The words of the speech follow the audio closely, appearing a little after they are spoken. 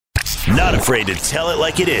Not afraid to tell it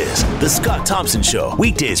like it is. The Scott Thompson Show,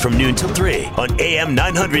 weekdays from noon till 3 on AM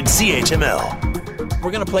 900 CHML.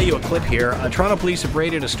 We're going to play you a clip here. Toronto police have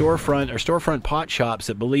raided a storefront pot shops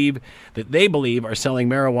that they believe are selling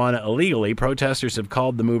marijuana illegally. Protesters have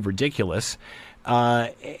called the move ridiculous.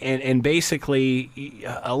 And basically,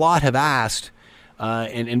 a lot have asked,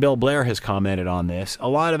 and Bill Blair has commented on this, a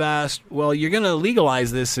lot have asked, well, you're going to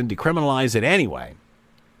legalize this and decriminalize it anyway.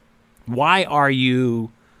 Why are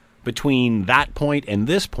you, between that point and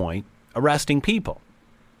this point, arresting people?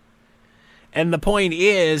 And the point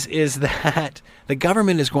is that the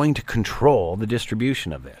government is going to control the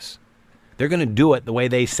distribution of this. They're going to do it the way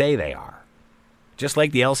they say they are, just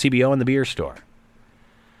like the LCBO and the beer store.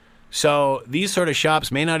 So these sort of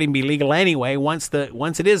shops may not even be legal anyway once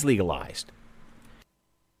it is legalized.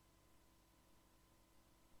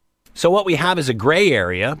 So what we have is a gray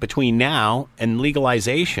area between now and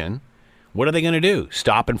legalization. What are they going to do?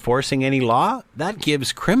 Stop enforcing any law? That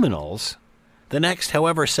gives criminals the next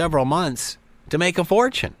however several months to make a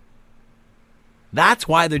fortune. That's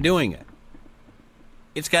why they're doing it.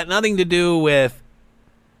 It's got nothing to do with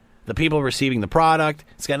the people receiving the product.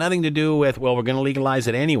 It's got nothing to do with, well, we're going to legalize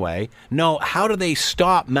it anyway. No, how do they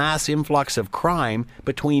stop mass influx of crime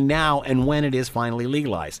between now and when it is finally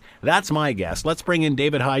legalized? That's my guess. Let's bring in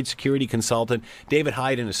David Hyde, security consultant, David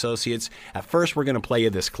Hyde and Associates. At first, we're going to play you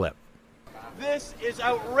this clip. This is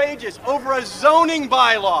outrageous. Over a zoning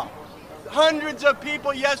bylaw. Hundreds of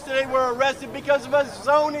people yesterday were arrested because of a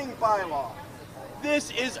zoning bylaw.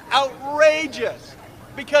 This is outrageous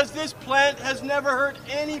because this plant has never hurt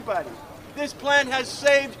anybody. This plant has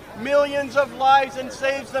saved millions of lives and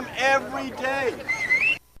saves them every day.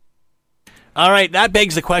 All right, that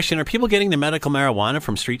begs the question, are people getting their medical marijuana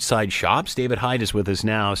from street side shops? David Hyde is with us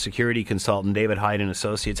now, security consultant, David Hyde and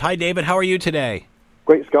Associates. Hi, David. How are you today?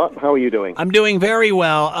 Great, Scott. How are you doing? I'm doing very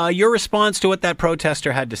well. Your response to what that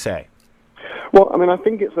protester had to say? Well, I mean, I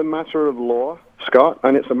think it's a matter of law, Scott,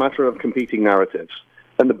 and it's a matter of competing narratives.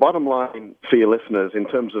 And the bottom line for your listeners in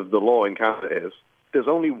terms of the law in Canada is there's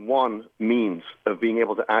only one means of being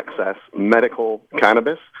able to access medical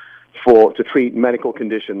cannabis to treat medical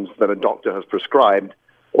conditions that a doctor has prescribed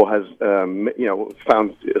or has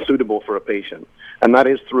found suitable for a patient. And that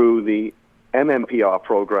is through the MMPR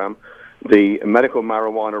program, the medical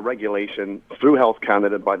marijuana regulation through Health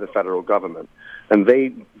Canada by the federal government. And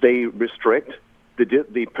they restrict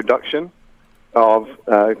the production of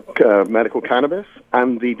medical cannabis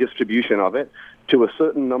and the distribution of it to a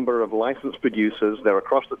certain number of licensed producers.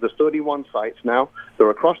 There's 31 sites now. They're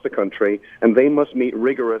across the country, and they must meet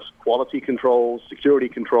rigorous quality controls, security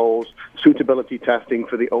controls, suitability testing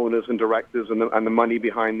for the owners and directors and the money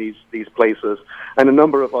behind these places, and a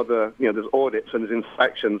number of other, there's audits and there's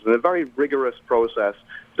inspections, and a very rigorous process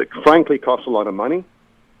that frankly costs a lot of money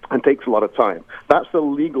and takes a lot of time. That's the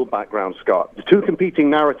legal background, Scott. The two competing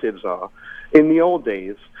narratives are, in the old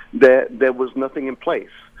days, there was nothing in place.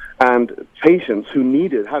 And patients who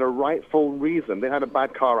had a rightful reason. They had a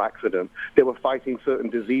bad car accident. They were fighting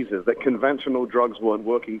certain diseases that conventional drugs weren't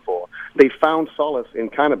working for. They found solace in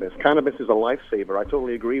cannabis. Cannabis is a lifesaver. I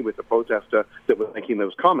totally agree with the protester that was making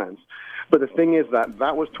those comments. But the thing is that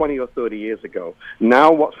was 20 or 30 years ago.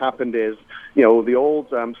 Now what's happened is, the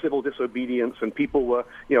old civil disobedience and people were,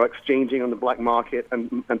 exchanging on the black market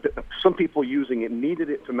and some people using it needed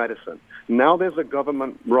it for medicine. Now there's a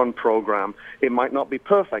government-run program. It might not be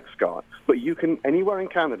perfect, Scott, but you can, anywhere in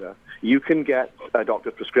Canada, you can get a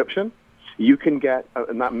doctor's prescription. You can get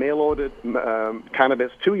that mail-ordered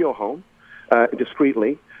cannabis to your home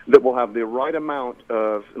discreetly, that will have the right amount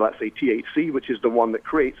of, let's say, THC, which is the one that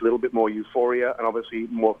creates a little bit more euphoria and obviously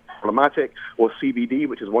more problematic, or CBD,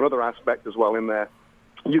 which is one other aspect as well in there.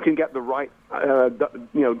 You can get the right,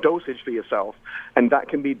 dosage for yourself, and that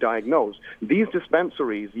can be diagnosed. These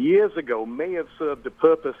dispensaries, years ago, may have served a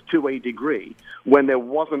purpose to a degree when there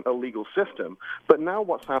wasn't a legal system. But now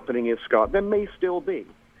what's happening is, Scott, there may still be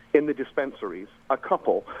in the dispensaries a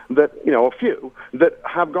couple that, a few that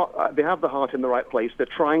have they have the heart in the right place. They're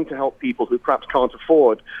trying to help people who perhaps can't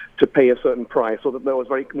afford to pay a certain price, so that was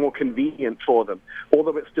very more convenient for them,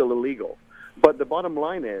 although it's still illegal. But the bottom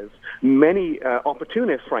line is many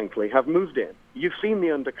opportunists, frankly, have moved in. You've seen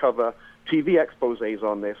the undercover TV exposés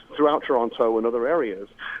on this throughout Toronto and other areas.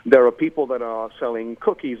 There are people that are selling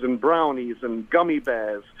cookies and brownies and gummy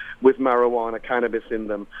bears with marijuana cannabis in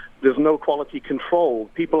them. There's no quality control.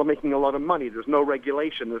 People are making a lot of money. There's no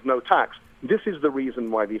regulation. There's no tax. This is the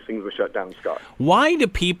reason why these things were shut down, Scott. Why do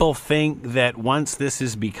people think that once this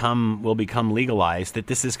will become legalized, that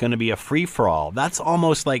this is going to be a free-for-all? That's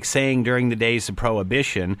almost like saying during the days of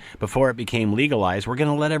Prohibition, before it became legalized, we're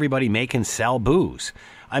going to let everybody make and sell booze.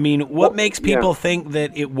 I mean, what makes people think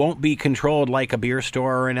that it won't be controlled like a beer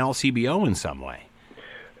store or an LCBO in some way?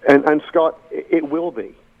 And Scott, it will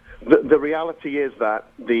be. The reality is that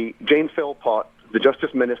Jane Philpott, the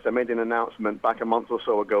Justice Minister, made an announcement back a month or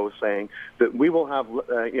so ago saying that we will have,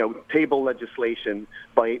 table legislation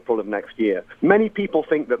by April of next year. Many people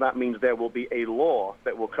think that that means there will be a law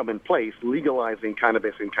that will come in place legalizing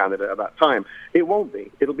cannabis in Canada at that time. It won't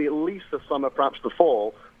be. It'll be at least the summer, perhaps the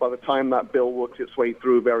fall, by the time that bill works its way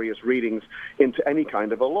through various readings into any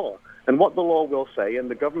kind of a law. And what the law will say,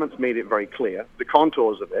 and the government's made it very clear, the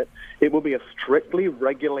contours of it, it will be a strictly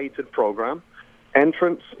regulated program.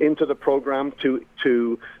 Entrance into the program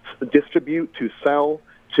to distribute, to sell,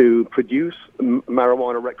 to produce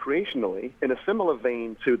marijuana recreationally in a similar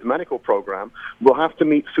vein to the medical program will have to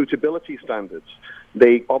meet suitability standards.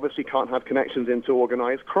 They obviously can't have connections into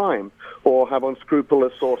organized crime or have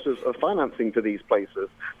unscrupulous sources of financing to these places.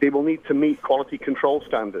 They will need to meet quality control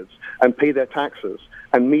standards and pay their taxes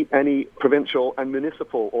and meet any provincial and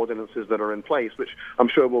municipal ordinances that are in place, which I'm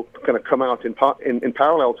sure will kind of come out in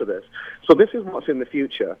parallel to this. So this is what's in the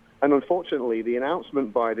future. And unfortunately, the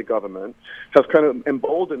announcement by the government has kind of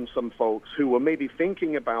emboldened some folks who were maybe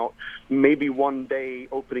thinking about maybe one day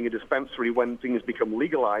opening a dispensary when things become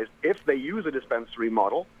legalized. If they use a dispensary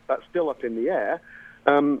model, that's still up in the air.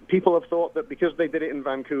 People have thought that because they did it in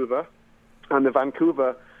Vancouver, and the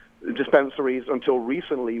Vancouver dispensaries until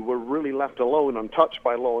recently were really left alone, untouched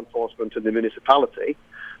by law enforcement in the municipality,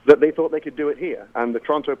 that they thought they could do it here. And the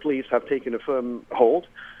Toronto police have taken a firm hold.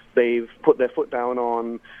 They've put their foot down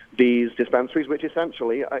on these dispensaries, which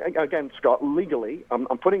essentially, again, Scott, legally, I'm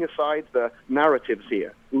putting aside the narratives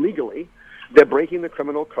here. Legally, they're breaking the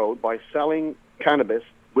criminal code by selling cannabis,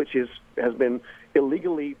 which has been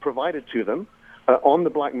illegally provided to them on the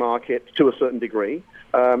black market to a certain degree,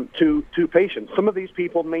 to patients. Some of these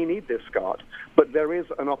people may need this, Scott, but there is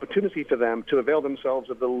an opportunity for them to avail themselves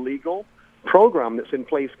of the legal program that's in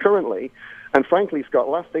place currently. And frankly, Scott,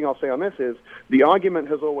 last thing I'll say on this is the argument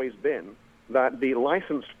has always been that the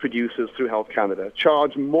licensed producers through Health Canada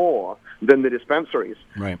charge more than the dispensaries.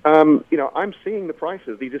 Right. I'm seeing the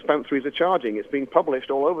prices these dispensaries are charging. It's being published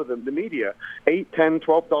all over the media, $8, $10,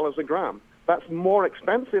 $12 a gram. That's more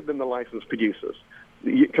expensive than the licensed producers.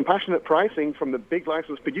 The compassionate pricing from the big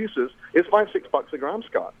licensed producers is $5-6 a gram,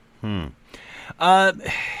 Scott.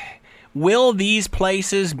 Will these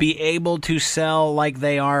places be able to sell like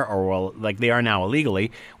they are, like they are now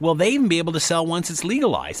illegally? Will they even be able to sell once it's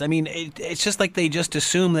legalized? I mean, it's just like they just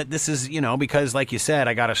assume that this is, because like you said,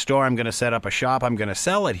 I got a store, I'm going to set up a shop, I'm going to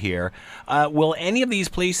sell it here. Will any of these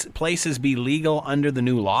places be legal under the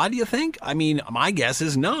new law, do you think? I mean, my guess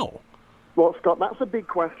is no. Well, Scott, that's a big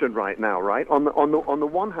question right now, right? On the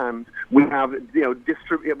one hand, we have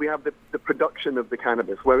we have the production of the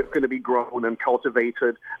cannabis where it's going to be grown and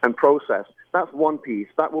cultivated and processed. That's one piece.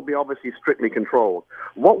 That will be obviously strictly controlled.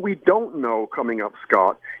 What we don't know coming up,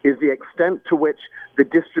 Scott, is the extent to which the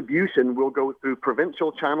distribution will go through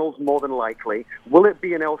provincial channels more than likely. Will it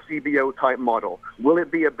be an LCBO type model? Will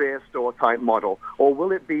it be a beer store type model? Or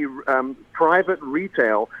will it be private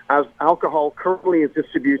retail as alcohol currently is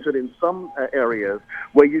distributed in some areas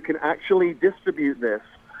where you can actually distribute this?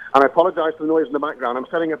 And I apologize for the noise in the background. I'm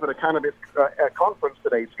setting up at a cannabis conference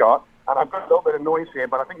today, Scott, and I've got a little bit of noise here,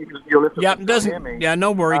 but I think you're listening to hear me. Yeah,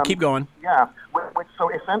 no worry. Keep going. Yeah. So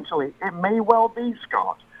essentially, it may well be,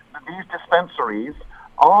 Scott, that these dispensaries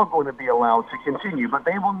are going to be allowed to continue, but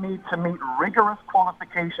they will need to meet rigorous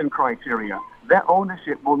qualification criteria. Their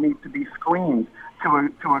ownership will need to be screened to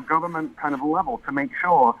a government kind of level to make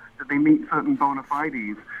sure that they meet certain bona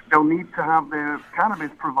fides. They'll need to have their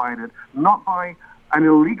cannabis provided not by an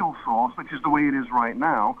illegal source, which is the way it is right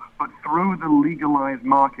now, but through the legalized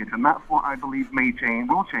market. And that's what I believe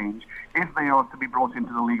will change if they are to be brought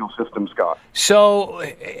into the legal system, Scott. So,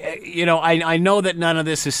 I know that none of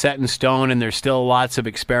this is set in stone, and there's still lots of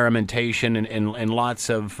experimentation and lots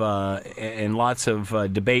of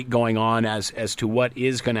debate going on as to what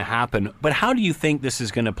is going to happen. But how do you think this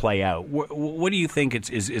is going to play out? What do you think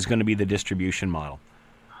is going to be the distribution model?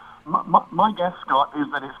 My guess, Scott, is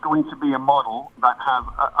that it's going to be a model that has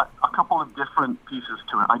a couple of different pieces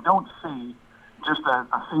to it. I don't see just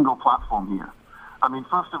a single platform here. I mean,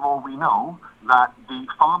 first of all, we know that the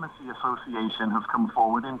Pharmacy Association has come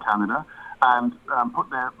forward in Canada and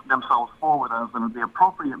put themselves forward as the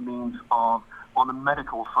appropriate means of, on the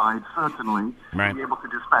medical side, certainly, right, being able to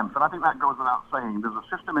dispense. And I think that goes without saying. There's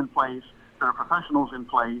a system in place. There are professionals in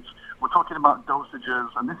place. We're talking about dosages,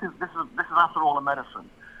 and this is after all a medicine.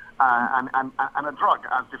 And a drug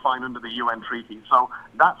as defined under the UN treaty. So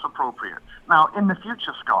that's appropriate. Now, in the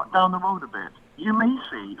future, Scott, down the road a bit, you may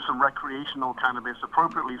see some recreational cannabis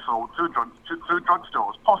appropriately sold through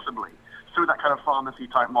drugstores, possibly through that kind of pharmacy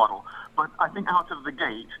type model. But I think out of the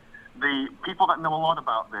gate, the people that know a lot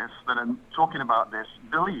about this, that are talking about this,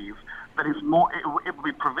 believe that it will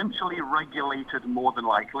be provincially regulated more than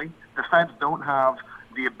likely. The feds don't have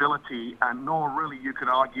the ability, and nor really you could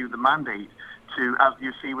argue the mandate to, as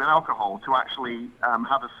you see with alcohol, to actually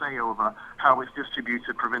have a say over how it's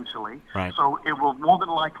distributed provincially. Right. So it will more than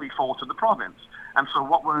likely fall to the province. And so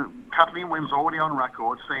Kathleen Wynne's already on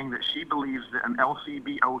record saying that she believes that an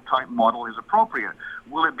LCBO type model is appropriate.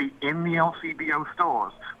 Will it be in the LCBO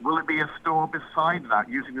stores? Will it be a store beside that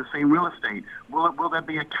using the same real estate? Will there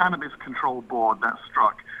be a cannabis control board that's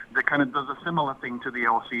struck that kind of does a similar thing to the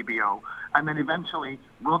LCBO? And then eventually,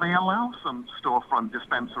 will they allow some storefront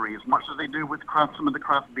dispensaries, much as they do with some of the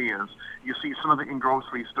craft beers? You see some of it in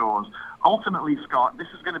grocery stores. Ultimately, Scott, this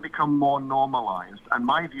is going to become more normalized. And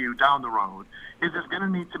my view down the road is there's going to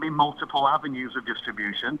need to be multiple avenues of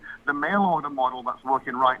distribution. The mail order model that's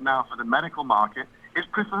working right now for the medical market is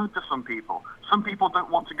preferred to some people. Some people don't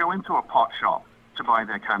want to go into a pot shop to buy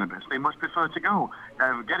their cannabis. They much prefer to go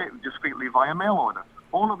get it discreetly via mail order.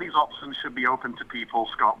 All of these options should be open to people,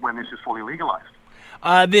 Scott, when this is fully legalized.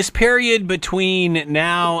 This period between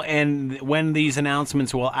now and when these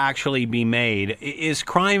announcements will actually be made, is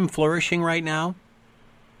crime flourishing right now?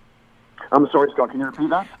 I'm sorry, Scott, can you repeat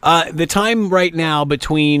that? The time right now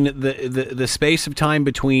between the space of time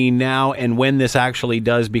between now and when this actually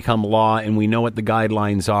does become law and we know what the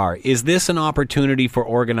guidelines are, is this an opportunity for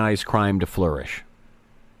organized crime to flourish?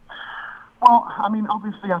 Well, I mean,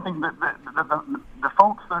 obviously, I think that the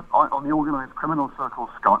folks that are on the organized criminal circles,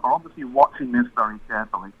 Scott, are obviously watching this very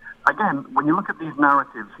carefully. Again, when you look at these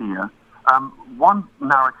narratives here, one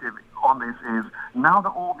narrative on this is now that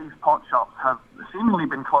all these pot shops have seemingly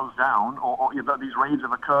been closed down, or these raids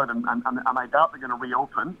have occurred, and I doubt they're going to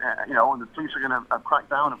reopen, and the police are going to crack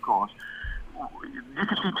down, of course, you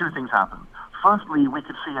could see two things happen. Firstly, we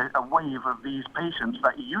could see a wave of these patients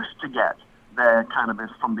that used to get their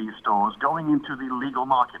cannabis from these stores going into the legal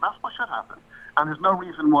market. That's what should happen. And there's no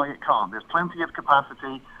reason why it can't. There's plenty of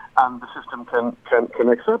capacity, and the system can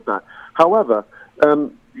accept that. However,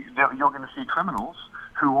 you're going to see criminals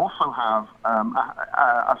who also have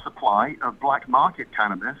a supply of black market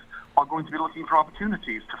cannabis are going to be looking for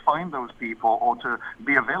opportunities to find those people or to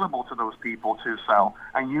be available to those people to sell.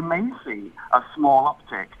 And you may see a small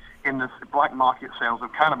uptick in the black market sales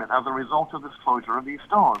of cannabis as a result of this closure of these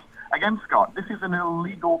stores. Again, Scott, this is an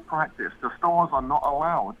illegal practice. The stores are not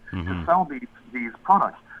allowed to sell these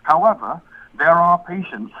products. However, there are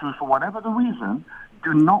patients who, for whatever the reason,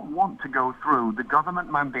 do not want to go through the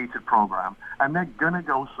government-mandated program, and they're going to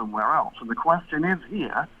go somewhere else. And the question is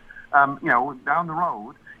here, down the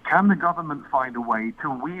road, can the government find a way to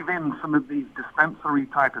weave in some of these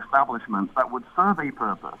dispensary-type establishments that would serve a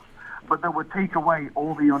purpose, but that would take away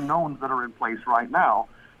all the unknowns that are in place right now?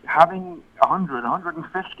 Having 100,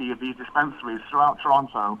 150 of these dispensaries throughout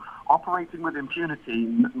Toronto operating with impunity,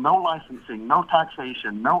 no licensing, no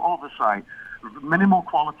taxation, no oversight, minimal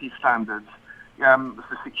quality standards,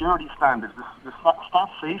 the security standards, the staff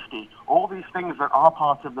safety, all these things that are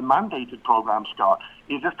part of the mandated program, Scott,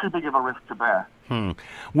 is just too big of a risk to bear.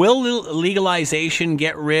 Will legalization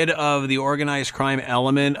get rid of the organized crime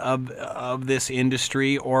element of this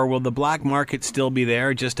industry, or will the black market still be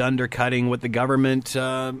there, just undercutting what the government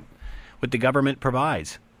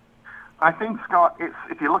provides? I think, Scott,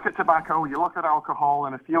 if you look at tobacco, you look at alcohol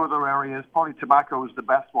and a few other areas, probably tobacco is the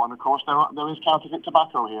best one. Of course, there is counterfeit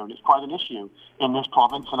tobacco here, and it's quite an issue in this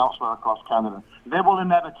province and elsewhere across Canada. There will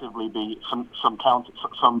inevitably be some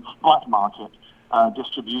black market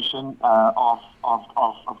distribution of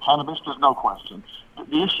cannabis. There's no question.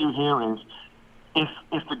 The issue here is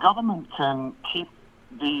if the government can keep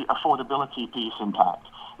the affordability piece intact,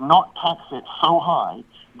 not tax it so high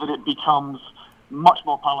that it becomes much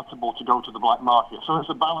more palatable to go to the black market. So it's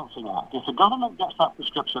a balancing act. If the government gets that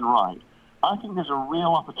prescription right, I think there's a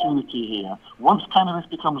real opportunity here. Once cannabis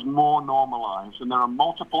becomes more normalized and there are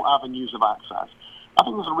multiple avenues of access, I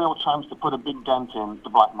think there's a real chance to put a big dent in the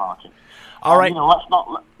black market. All right. Let's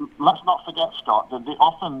not forget, Scott, that the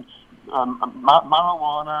often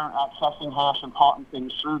marijuana, accessing hash and pot and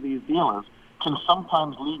things through these dealers can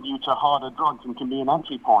sometimes lead you to harder drugs and can be an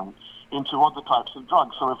entry point into other types of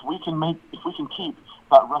drugs. So if we can keep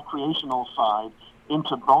that recreational side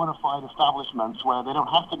into bona fide establishments where they don't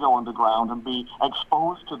have to go underground and be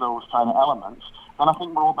exposed to those kind of elements, then I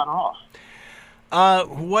think we're all better off. I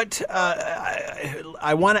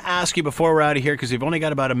want to ask you before we're out of here, because we've only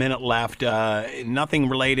got about a minute left, nothing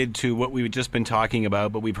related to what we've just been talking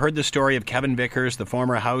about, but we've heard the story of Kevin Vickers, the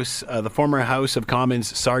former House of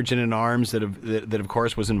Commons Sergeant-at-Arms that of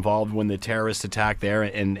course was involved when the terrorist attacked there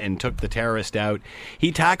and took the terrorist out.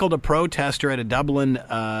 He tackled a protester at a Dublin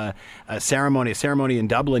a ceremony in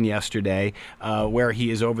Dublin yesterday, where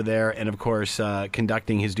he is over there and of course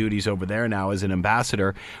conducting his duties over there now as an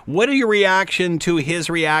ambassador. What are your reaction to his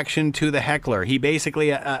reaction to the heckler? He basically,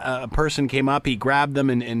 a person came up, he grabbed them,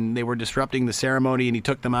 and they were disrupting the ceremony, and he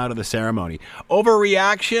took them out of the ceremony.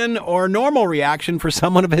 Overreaction or normal reaction for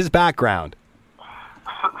someone of his background?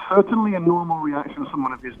 Certainly a normal reaction to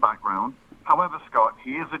someone of his background. However, Scott,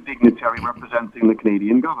 he is a dignitary representing the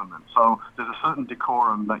Canadian government, so there's a certain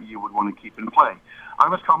decorum that you would want to keep in play. I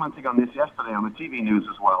was commenting on this yesterday on the TV news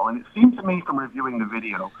as well, and it seemed to me from reviewing the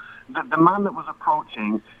video that the man that was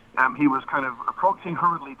approaching, he was kind of approaching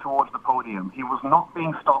hurriedly towards the podium. He was not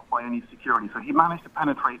being stopped by any security, so he managed to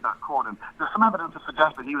penetrate that cordon. There's some evidence to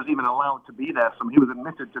suggest that he was even allowed to be there, so he was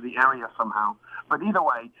admitted to the area somehow. But either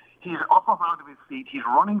way, he's up off out of his seat, he's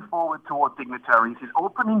running forward towards dignitaries, he's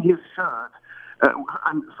opening his shirt,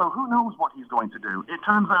 and so who knows what he's going to do. It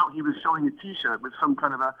turns out he was showing a T-shirt with some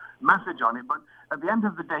kind of a message on it, but at the end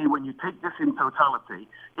of the day, when you take this in totality,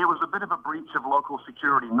 it was a bit of a breach of local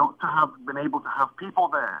security not to have been able to have people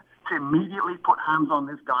there to immediately put hands on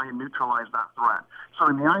this guy and neutralize that threat. So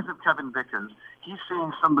in the eyes of Kevin Vickers, he's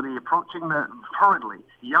seeing somebody approaching hurriedly,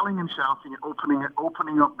 yelling and shouting and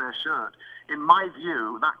opening up their shirt. In my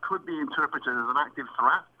view, that could be interpreted as an active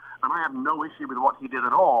threat. And I have no issue with what he did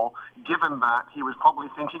at all, given that he was probably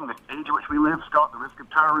thinking the age at which we live, Scott, the risk of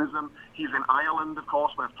terrorism. He's in Ireland, of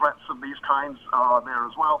course, where threats of these kinds are there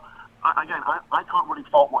as well. I can't really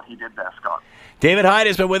fault what he did there, Scott. David Hyde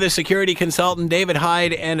has been with us, security consultant. David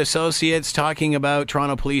Hyde and Associates, talking about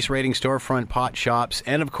Toronto Police raiding storefront pot shops.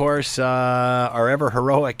 And, of course, our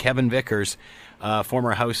ever-heroic Kevin Vickers,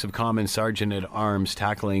 former House of Commons Sergeant-at-Arms,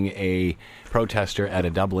 tackling a protester at a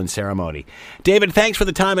Dublin ceremony. David, thanks for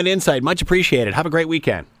the time and insight. Much appreciated. Have a great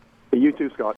weekend. You too, Scott.